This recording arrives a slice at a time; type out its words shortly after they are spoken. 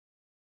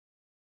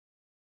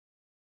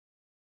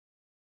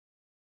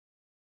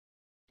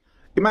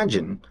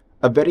Imagine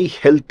a very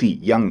healthy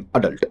young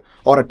adult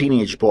or a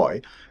teenage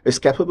boy is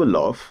capable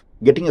of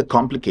getting a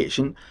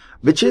complication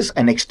which is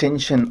an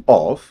extension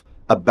of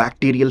a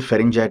bacterial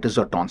pharyngitis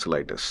or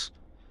tonsillitis,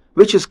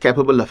 which is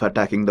capable of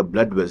attacking the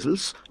blood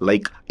vessels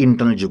like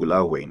internal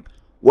jugular vein.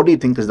 What do you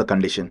think is the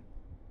condition?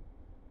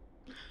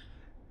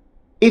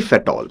 If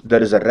at all,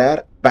 there is a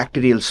rare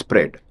bacterial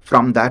spread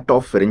from that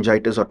of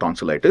pharyngitis or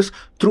tonsillitis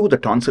through the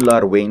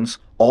tonsillar veins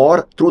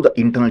or through the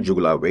internal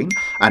jugular vein,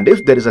 and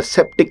if there is a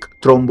septic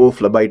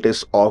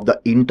thrombophlebitis of the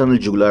internal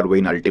jugular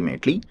vein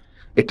ultimately,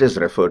 it is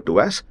referred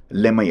to as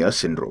Lemierre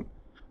syndrome.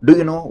 Do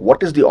you know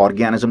what is the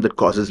organism that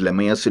causes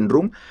Lemierre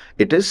syndrome?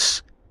 It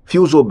is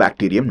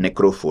Fusobacterium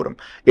necrophorum.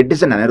 It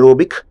is an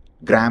anaerobic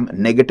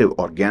gram-negative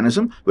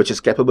organism which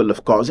is capable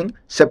of causing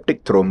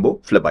septic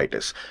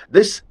thrombophlebitis.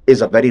 This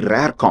is a very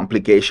rare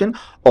complication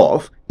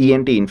of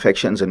ENT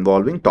infections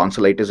involving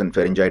tonsillitis and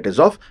pharyngitis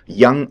of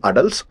young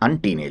adults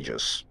and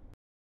teenagers.